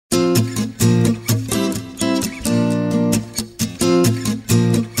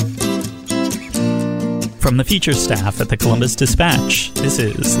from the feature staff at the Columbus Dispatch. This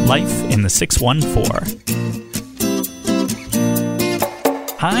is Life in the 614.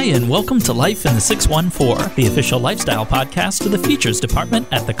 Hi, and welcome to Life in the 614, the official lifestyle podcast of the features department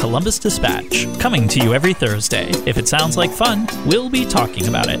at the Columbus Dispatch. Coming to you every Thursday. If it sounds like fun, we'll be talking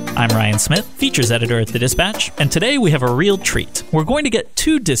about it. I'm Ryan Smith, features editor at the Dispatch, and today we have a real treat. We're going to get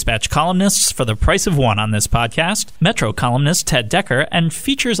two Dispatch columnists for the price of one on this podcast, Metro columnist Ted Decker and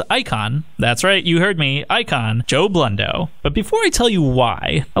features icon, that's right, you heard me, icon, Joe Blundo. But before I tell you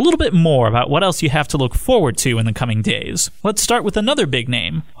why, a little bit more about what else you have to look forward to in the coming days. Let's start with another big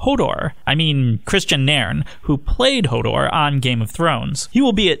name. Christian Nairn, who played Hodor on Game of Thrones. He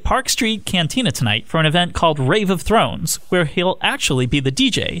will be at Park Street Cantina tonight for an event called Rave of Thrones, where he'll actually be the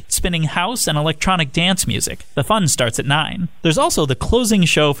DJ, spinning house and electronic dance music. The fun starts at 9. There's also the closing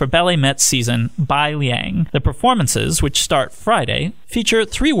show for Ballet Met's season, Bai Liang. The performances, which start Friday, feature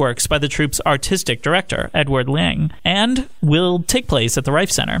 3 works by the troupe's artistic director, Edward Liang, and will take place at the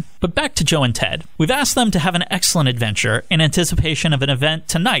Rife Center. But back to Joe and Ted. We've asked them to have an excellent adventure in anticipation of an event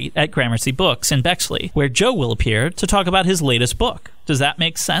tonight at Gramercy Books in Bexley, where Joe will appear to talk about his latest book. Does that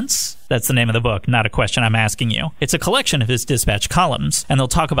make sense? That's the name of the book, not a question I'm asking you. It's a collection of his Dispatch columns, and they'll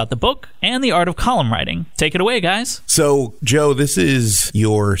talk about the book and the art of column writing. Take it away, guys. So, Joe, this is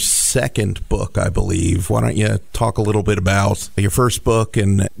your second book, I believe. Why don't you talk a little bit about your first book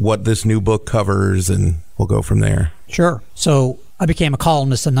and what this new book covers, and we'll go from there. Sure. So, I became a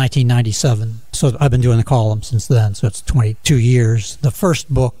columnist in 1997, so I've been doing the column since then, so it's 22 years. The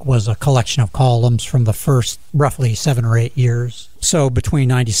first book was a collection of columns from the first roughly 7 or 8 years, so between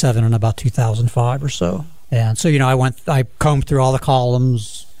 97 and about 2005 or so. And so, I combed through all the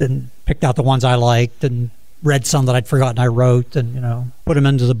columns and picked out the ones I liked and read some that I'd forgotten I wrote and, put them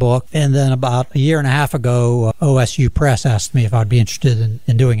into the book. And then about a year and a half ago, OSU Press asked me if I'd be interested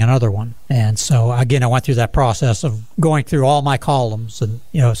in doing another one. And so, again, I went through that process of going through all my columns. And,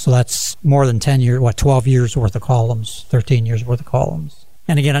 so that's more than 12 years worth of columns, 13 years worth of columns.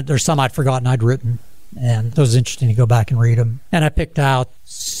 And again, there's some I'd forgotten I'd written. And it was interesting to go back and read them. And I picked out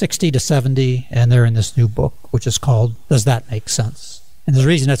 60 to 70, and they're in this new book, which is called Does That Make Sense? And the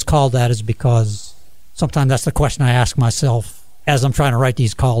reason it's called that is because sometimes that's the question I ask myself as I'm trying to write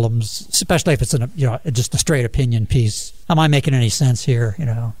these columns, especially if it's just a straight opinion piece. Am I making any sense here?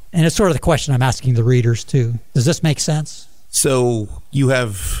 And it's sort of the question I'm asking the readers too. Does this make sense? So you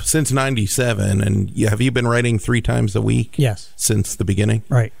have since 97, and have you been writing 3 times a week? Yes. Since the beginning?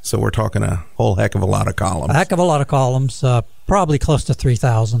 Right. So we're talking a whole heck of a lot of columns. A heck of a lot of columns, probably close to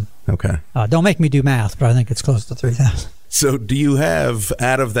 3,000. Okay. Don't make me do math, but I think it's close to 3,000. So do you have,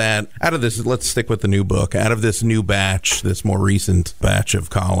 out of this, let's stick with the new book, out of this new batch, this more recent batch of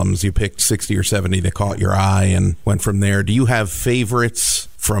columns, you picked 60 or 70 that caught your eye and went from there. Do you have favorites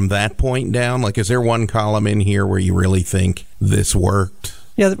from that point down? Like, is there one column in here where you really think this worked?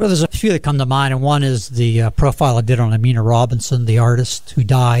 Yeah, there's a few that come to mind, and one is the profile I did on Amina Robinson, the artist who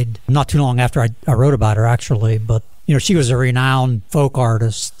died not too long after I wrote about her, actually. But, she was a renowned folk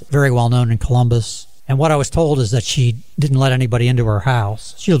artist, very well known in Columbus. And what I was told is that she didn't let anybody into her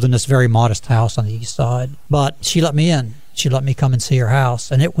house. She lived in this very modest house on the east side, but she let me in. She let me come and see her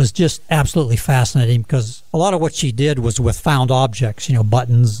house. And it was just absolutely fascinating because a lot of what she did was with found objects,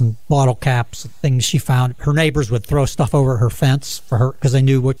 buttons and bottle caps and things she found. Her neighbors would throw stuff over her fence for her because they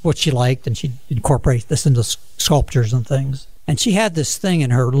knew what she liked, and she'd incorporate this into sculptures and things. And she had this thing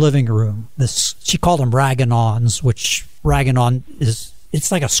in her living room. She called them rag-and-ons, which rag-and-on is... It's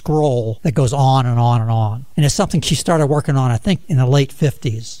like a scroll that goes on and on and on. And it's something she started working on, I think, in the late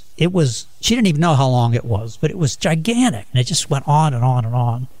 50s. She didn't even know how long it was, but it was gigantic. And it just went on and on and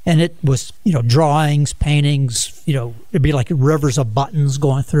on. And it was, drawings, paintings, it'd be like rivers of buttons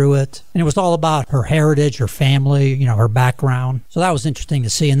going through it. And it was all about her heritage, her family, her background. So that was interesting to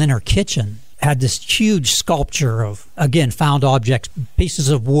see. And then her kitchen had this huge sculpture of, again, found objects, pieces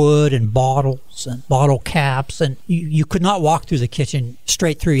of wood and bottles and bottle caps. And you could not walk through the kitchen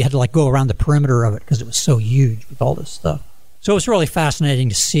straight through. You had to go around the perimeter of it because it was so huge with all this stuff. So it was really fascinating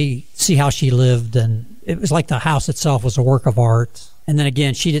to see how she lived. And it was like the house itself was a work of art. And then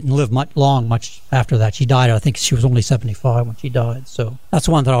again, she didn't live much after that. She died, I think she was only 75 when she died. So that's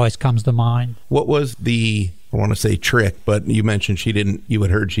one that always comes to mind. What was the, I want to say trick, but you mentioned you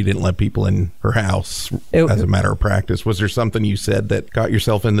had heard she didn't let people in her house as a matter of practice. Was there something you said that got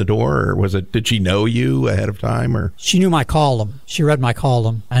yourself in the door, or did she know you ahead of time? Or she knew my column. She read my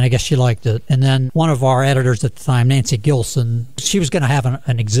column, and I guess she liked it. And then one of our editors at the time, Nancy Gilson, she was going to have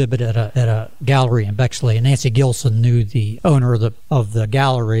an exhibit at a gallery in Bexley, and Nancy Gilson knew the owner of the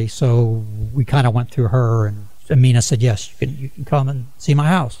gallery, so we kind of went through her and Amina said, yes, you can come and see my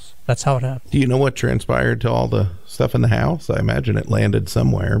house. That's how it happened. Do you know what transpired to all the stuff in the house? I imagine it landed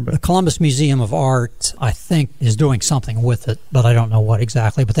somewhere. But the Columbus Museum of Art, I think, is doing something with it, but I don't know what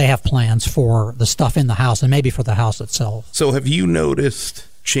exactly. But they have plans for the stuff in the house and maybe for the house itself. So have you noticed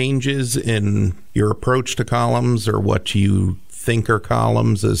changes in your approach to columns or what you think are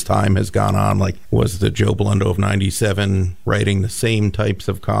columns as time has gone on? Like, was the Joe Blundo of 97 writing the same types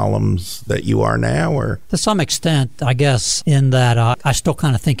of columns that you are now? Or to some extent, I guess, in that I still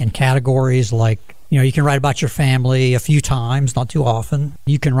kind of think in categories like, you can write about your family a few times, not too often.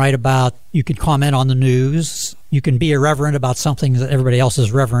 You can comment on the news. You can be irreverent about something that everybody else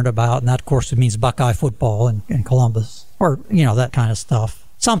is reverent about. And that, of course, means Buckeye football in Columbus or, that kind of stuff.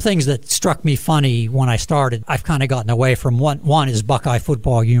 Some things that struck me funny when I started, I've kind of gotten away from. One is Buckeye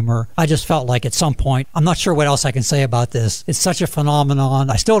football humor. I just felt like at some point, I'm not sure what else I can say about this. It's such a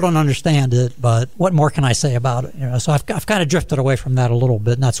phenomenon. I still don't understand it, but what more can I say about it? So I've kind of drifted away from that a little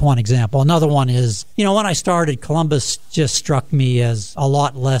bit, and that's one example. Another one is, when I started, Columbus just struck me as a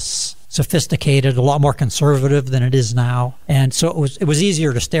lot less sophisticated, a lot more conservative than it is now. And so it was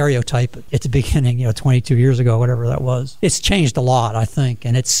easier to stereotype it at the beginning, 22 years ago, whatever that was. It's changed a lot, I think,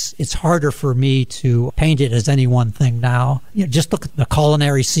 and it's harder for me to paint it as any one thing now. Just look at the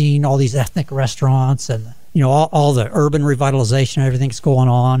culinary scene, all these ethnic restaurants and all the urban revitalization, everything that's going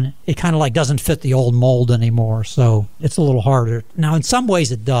on. It kind of like doesn't fit the old mold anymore, so it's a little harder. Now, in some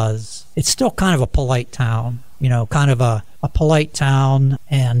ways it does. It's still kind of a polite town, kind of a polite town,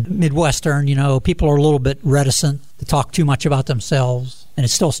 and Midwestern, people are a little bit reticent to talk too much about themselves, and it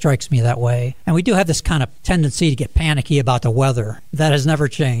still strikes me that way. And we do have this kind of tendency to get panicky about the weather. That has never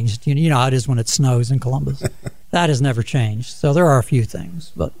changed. You know how it is when it snows in Columbus. That has never changed. So there are a few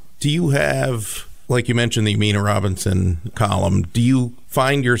things. But do you have, like you mentioned, the Amina Robinson column, do you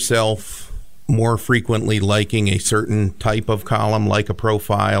find yourself more frequently liking a certain type of column, like a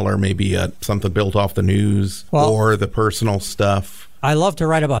profile or maybe something built off the news or the personal stuff? I love to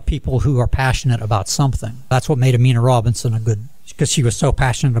write about people who are passionate about something. That's what made Amina Robinson a good, because she was so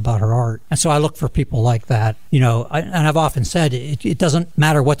passionate about her art. And so I look for people like that. And I've often said it doesn't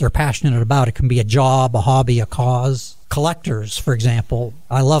matter what they're passionate about. It can be a job, a hobby, a cause. Collectors, for example,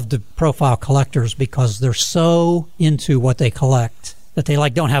 I love to profile collectors because they're so into what they collect that they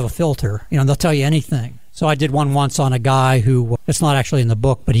don't have a filter. They'll tell you anything. So I did one once on a guy who, it's not actually in the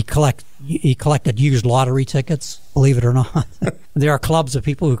book, but he collected used lottery tickets, believe it or not. There are clubs of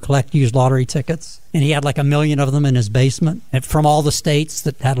people who collect used lottery tickets. And he had 1 million of them in his basement from all the states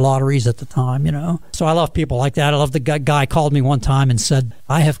that had lotteries at the time, So I love people like that. I love the guy called me one time and said,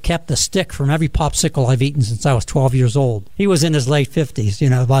 I have kept a stick from every popsicle I've eaten since I was 12 years old. He was in his late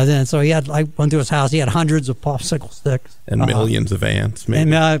 50s, by then. So I went to his house. He had hundreds of popsicle sticks. And millions of ants,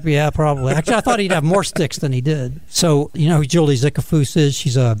 maybe. And, yeah, probably. Actually, I thought he'd have more sticks than he did. So, who Julie Zickafoos is?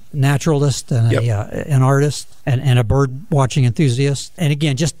 She's a naturalist and an artist and a bird watching enthusiast. And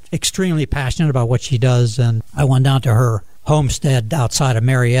again, just extremely passionate about what she does. And I went down to her homestead outside of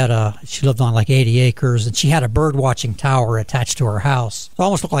Marietta. She lived on 80 acres, and she had a bird watching tower attached to her house. It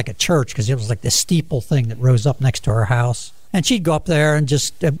almost looked like a church because it was this steeple thing that rose up next to her house. And she'd go up there and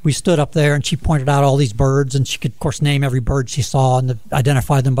we stood up there and she pointed out all these birds, and she could, of course, name every bird she saw and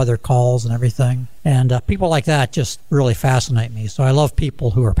identify them by their calls and everything. And people like that just really fascinate me. So I love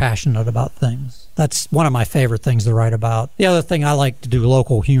people who are passionate about things. That's one of my favorite things to write about. The other thing, I like to do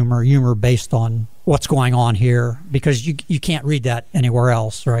local humor based on what's going on here, because you can't read that anywhere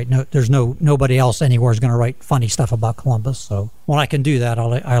else, right? There's nobody else anywhere is going to write funny stuff about Columbus. So when I can do that,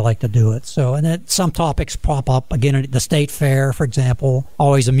 I like to do it. So, and then some topics pop up again. The state fair, for example,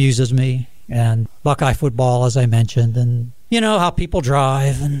 always amuses me, and Buckeye football, as I mentioned, and how people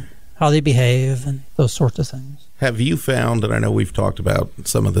drive and how they behave and those sorts of things. Have you found, and I know we've talked about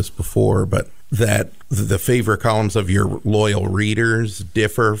some of this before, but that the favorite columns of your loyal readers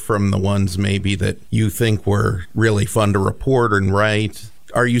differ from the ones maybe that you think were really fun to report and write?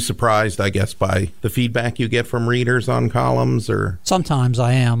 Are you surprised, I guess, by the feedback you get from readers on columns? Or sometimes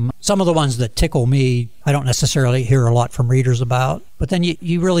I am. Some of the ones that tickle me, I don't necessarily hear a lot from readers about. But then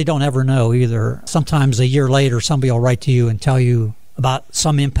you really don't ever know either. Sometimes a year later, somebody will write to you and tell you about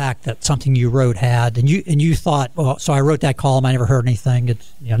some impact that something you wrote had, and you thought, well, so I wrote that column, I never heard anything.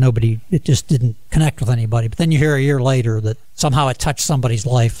 It just didn't connect with anybody. But then you hear a year later that somehow it touched somebody's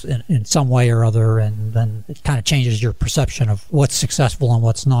life in some way or other, and then it kind of changes your perception of what's successful and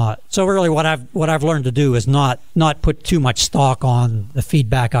what's not. So really, what I've learned to do is not put too much stock on the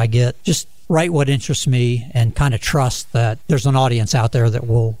feedback I get. Just write what interests me and kind of trust that there's an audience out there that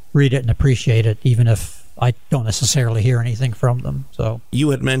will read it and appreciate it, even if I don't necessarily hear anything from them. So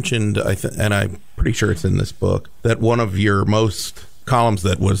you had mentioned, and I pretty sure it's in this book, that one of your most columns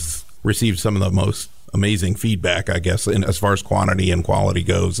that received some of the most amazing feedback, I guess, as far as quantity and quality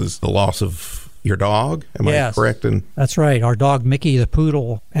goes, is the loss of your dog. Am I correct? That's right. Our dog, Mickey, the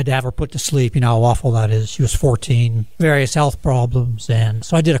poodle, had to have her put to sleep. You know how awful that is. She was 14, various health problems. And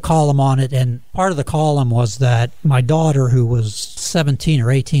so I did a column on it. And part of the column was that my daughter, who was 17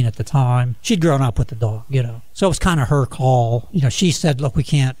 or 18 at the time, she'd grown up with the dog, you know. So it was kind of her call. You know, she said, look, we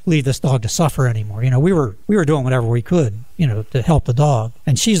can't leave this dog to suffer anymore. You know, we were doing whatever we could, you know, to help the dog.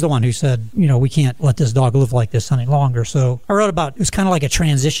 And she's the one who said, you know, we can't let this dog live like this any longer. So I wrote about, it was kind of like a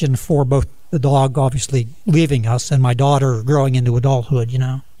transition for both the dog obviously leaving us and my daughter growing into adulthood, you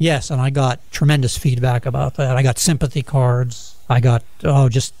know. Yes, and I got tremendous feedback about that. I got sympathy cards. I got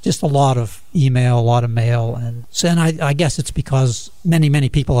just a lot of email, a lot of mail. And I guess it's because many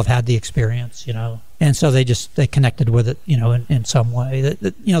people have had the experience, you know. And so they connected with it, you know, in some way.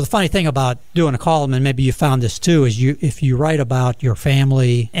 You know, the funny thing about doing a column, and maybe you found this too, is if you write about your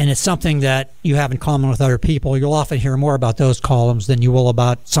family and it's something that you have in common with other people, you'll often hear more about those columns than you will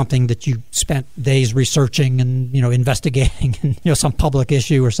about something that you spent days researching and, you know, investigating, and, you know, some public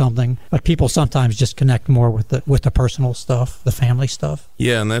issue or something. But people sometimes just connect more with the personal stuff, the family stuff.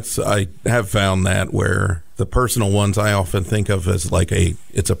 Yeah, and I have found that where the personal ones I often think of as like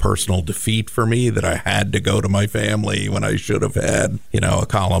it's a personal defeat for me that I had to go to my family when I should have had, you know, a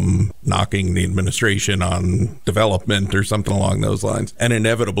column knocking the administration on development or something along those lines. And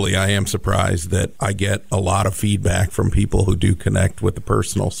inevitably, I am surprised that I get a lot of feedback from people who do connect with the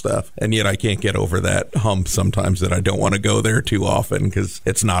personal stuff. And yet I can't get over that hump sometimes that I don't want to go there too often because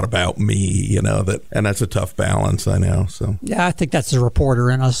it's not about me, you know, and that's a tough balance, I know. So yeah, I think that's the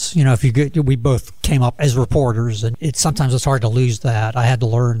reporter in us. You know, we both came up as reporters, and sometimes it's hard to lose that. I had to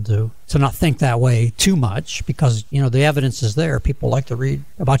learn to not think that way too much because, you know, the evidence is there. People like to read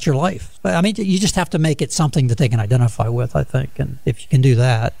about your life. But I mean, you just have to make it something that they can identify with, I think. And if you can do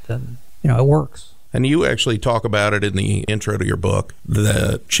that, then, you know, it works. And you actually talk about it in the intro to your book,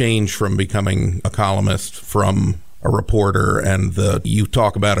 the change from becoming a columnist from a reporter, and you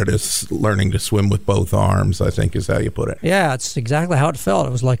talk about it as learning to swim with both arms, I think is how you put it. Yeah, it's exactly how it felt.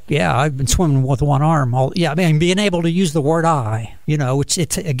 It was like, yeah, I've been swimming with one arm. I mean, being able to use the word I, you know, which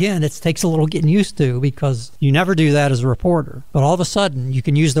it takes a little getting used to because you never do that as a reporter. But all of a sudden, you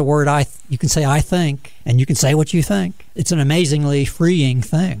can use the word I, you can say I think, and you can say what you think. It's an amazingly freeing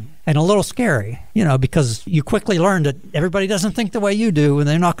thing. And a little scary, you know, because you quickly learn that everybody doesn't think the way you do, and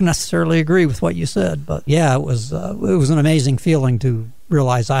they're not going to necessarily agree with what you said. But yeah, it was an amazing feeling to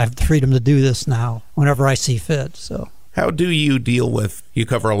realize I have the freedom to do this now whenever I see fit. So how do you deal with, you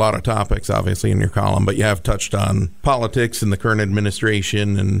cover a lot of topics, obviously, in your column, but you have touched on politics and the current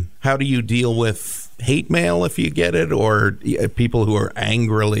administration, and how do you deal with hate mail, if you get it, or people who are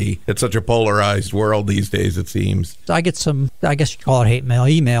angrily, it's such a polarized world these days, it seems. I get some, I guess you call it hate mail,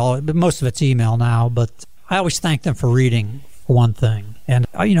 email, but most of it's email now, but I always thank them for reading, for one thing. And,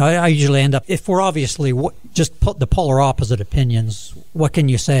 you know, I usually end up, if we're obviously just put the polar opposite opinions, what can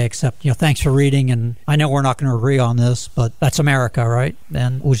you say except, you know, thanks for reading, and I know we're not going to agree on this, but that's America, right?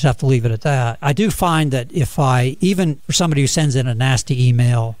 And we'll just have to leave it at that. I do find that if even for somebody who sends in a nasty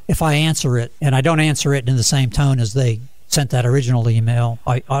email, if I answer it, and I don't answer it in the same tone as they sent that original email,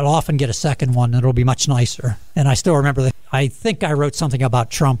 I'll often get a second one that'll be much nicer. And I still remember that I think I wrote something about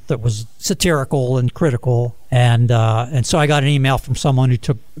Trump that was satirical and critical, and so I got an email from someone who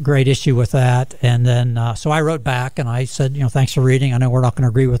took great issue with that, and then so I wrote back and I said, you know, thanks for reading. I know we're not going to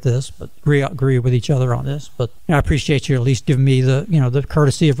agree with this, but agree with each other on this. But you know, I appreciate you at least giving me the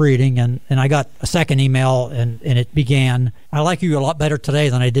courtesy of reading. And I got a second email, and it began, I like you a lot better today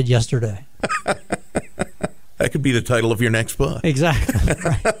than I did yesterday. That could be the title of your next book. Exactly.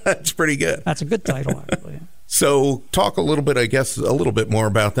 Right. That's pretty good. That's a good title, actually. So talk a little bit more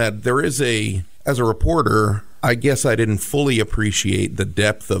about that. There is as a reporter, I guess I didn't fully appreciate the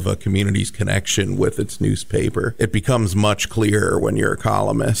depth of a community's connection with its newspaper. It becomes much clearer when you're a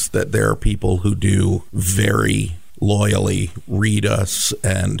columnist that there are people who do very loyally read us,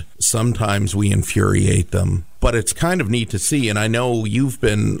 and sometimes we infuriate them. But it's kind of neat to see, and I know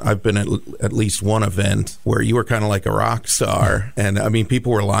I've been at least one event where you were kind of like a rock star, and I mean,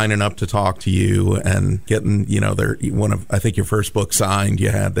 people were lining up to talk to you and getting, you know, I think your first book signed you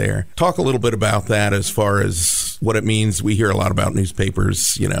had there. Talk a little bit about that as far as what it means. We hear a lot about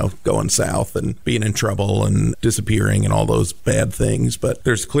newspapers, you know, going south and being in trouble and disappearing and all those bad things, but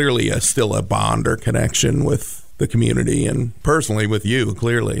there's clearly still a bond or connection with the community and personally with you,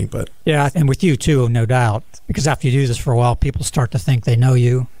 clearly. But yeah, and with you too, no doubt, because after you do this for a while, people start to think they know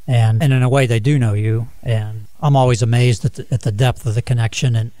you, and in a way they do know you. And I'm always amazed at the depth of the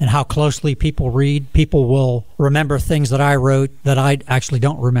connection and how closely people read. People will remember things that I wrote that I actually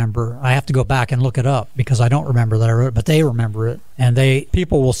don't remember. I have to go back and look it up because I don't remember that I wrote it, but they remember it. And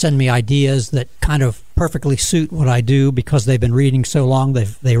people will send me ideas that kind of perfectly suit what I do because they've been reading so long.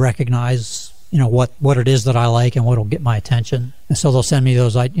 They recognize, what it is that I like and what will get my attention. And so they'll send me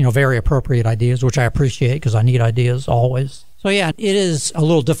those, very appropriate ideas, which I appreciate because I need ideas always. So yeah, it is a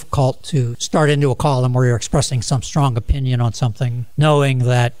little difficult to start into a column where you're expressing some strong opinion on something, knowing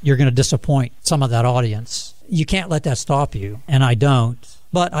that you're going to disappoint some of that audience. You can't let that stop you, and I don't.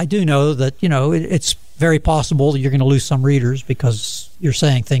 But I do know that, it's very possible that you're going to lose some readers because you're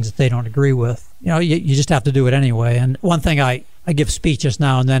saying things that they don't agree with. You just have to do it anyway. And one thing I give speeches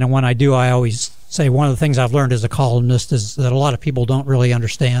now and then, and when I do, I always say one of the things I've learned as a columnist is that a lot of people don't really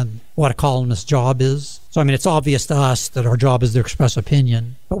understand what a columnist's job is. So, it's obvious to us that our job is to express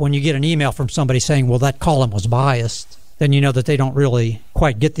opinion. But when you get an email from somebody saying, well, that column was biased, then you know that they don't really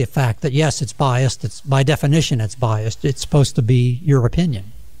quite get the fact that, yes, it's biased. It's by definition, it's biased. It's supposed to be your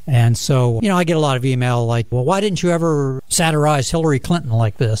opinion. And so, I get a lot of email like, well, why didn't you ever satirize Hillary Clinton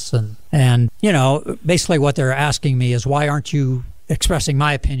like this? And basically what they're asking me is, why aren't you expressing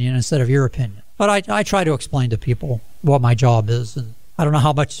my opinion instead of your opinion? But I try to explain to people what my job is, and I don't know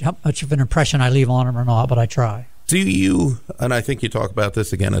how much of an impression I leave on them or not, but I try. Do you, and I think you talk about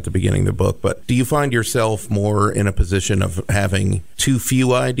this again at the beginning of the book, but do you find yourself more in a position of having too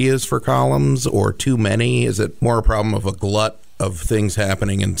few ideas for columns or too many? Is it more a problem of a glut of things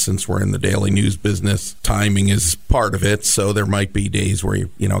happening? And since we're in the daily news business, timing is part of it. So there might be days where,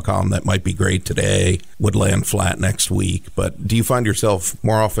 a column that might be great today would land flat next week. But do you find yourself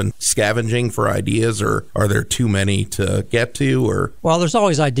more often scavenging for ideas, or are there too many to get to? Or well, there's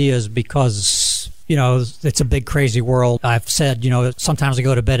always ideas because it's a big, crazy world. I've said, sometimes I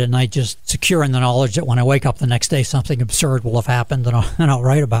go to bed at night just securing the knowledge that when I wake up the next day, something absurd will have happened and I'll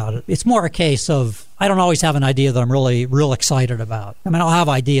write about it. It's more a case of I don't always have an idea that I'm really real excited about. I'll have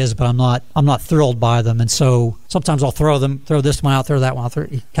ideas, but I'm not thrilled by them. And so sometimes I'll throw this one out, throw that one out,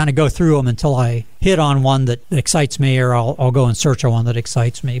 kind of go through them until I hit on one that excites me, or I'll go in search of one that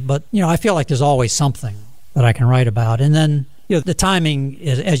excites me. But, I feel like there's always something that I can write about. And then, the timing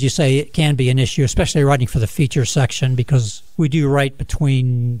is, as you say, it can be an issue, especially writing for the feature section, because we do write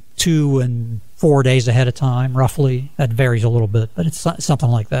between 2 and 4 days ahead of time, roughly. That varies a little bit, but it's something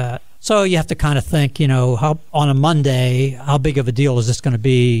like that. So you have to kind of think, how on a Monday, how big of a deal is this going to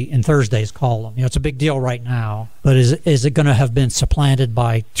be in Thursday's column? It's a big deal right now, but is it going to have been supplanted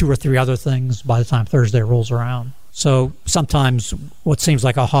by 2 or 3 other things by the time Thursday rolls around? So sometimes what seems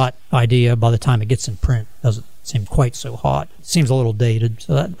like a hot idea, by the time it gets in print, doesn't seem quite so hot. It seems a little dated,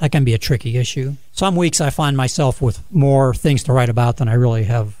 so that can be a tricky issue. Some weeks I find myself with more things to write about than I really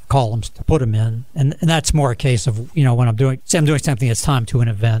have columns to put them in. And that's more a case of, when I'm doing something that's timed to an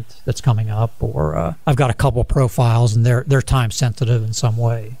event that's coming up, or I've got a couple profiles and they're time sensitive in some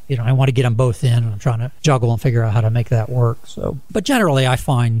way. I want to get them both in, and I'm trying to juggle and figure out how to make that work. So, but generally I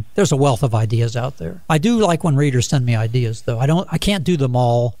find there's a wealth of ideas out there. I do like when readers send me ideas, though. I can't do them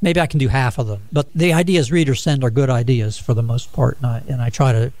all. Maybe I can do half of them. But the ideas readers send are good ideas for the most part, and I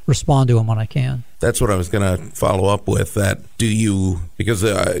try to respond to them when I can. That's what I was going to follow up with. That do you, because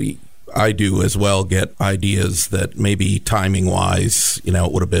I do as well, get ideas that maybe timing-wise,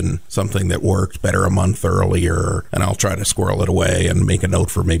 it would have been something that worked better a month earlier, and I'll try to squirrel it away and make a note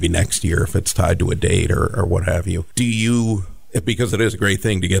for maybe next year if it's tied to a date or what have you. Do you, because it is a great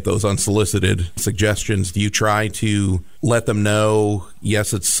thing to get those unsolicited suggestions, do you try to let them know,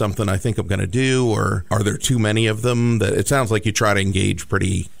 yes, it's something I think I'm going to do, or are there too many of them? That it sounds like you try to engage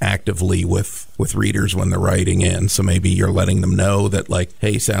pretty actively with readers when they're writing in. So maybe you're letting them know that, like,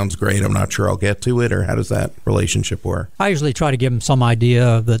 hey, sounds great, I'm not sure I'll get to it, or how does that relationship work? I usually try to give them some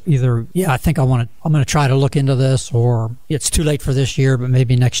idea that either, I think I'm going to try to look into this, or it's too late for this year, but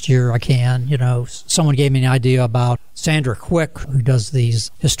maybe next year I can. Someone gave me an idea about Sandra Quick, who does these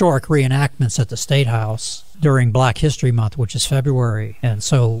historic reenactments at the State House during Black History Month, which is February. And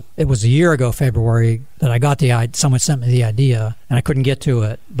so it was a year ago, February, that I got someone sent me the idea, and I couldn't get to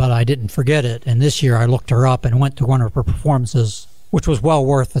it, but I didn't forget it. And this year I looked her up and went to one of her performances, which was well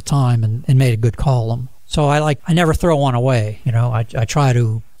worth the time and made a good column. So I never throw one away. I try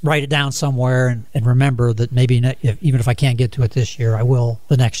to write it down somewhere and remember that maybe even if I can't get to it this year, I will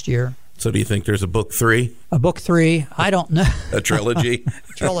the next year. So do you think there's a book 3? A book 3? I don't know. A trilogy?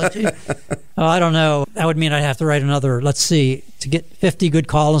 Trilogy? Oh, I don't know. That would mean I'd have to write another, let's see, to get 50 good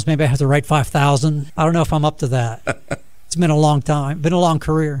columns, maybe I have to write 5,000. I don't know if I'm up to that. It's been a long time, been a long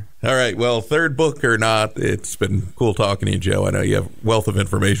career. All right. Well, third book or not, it's been cool talking to you, Joe. I know you have a wealth of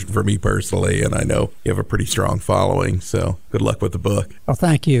information for me personally, and I know you have a pretty strong following. So good luck with the book. Well,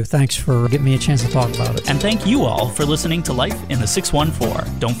 thank you. Thanks for giving me a chance to talk about it. And thank you all for listening to Life in the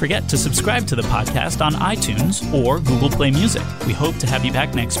 614. Don't forget to subscribe to the podcast on iTunes or Google Play Music. We hope to have you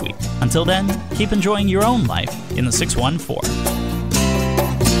back next week. Until then, keep enjoying your own life in the 614.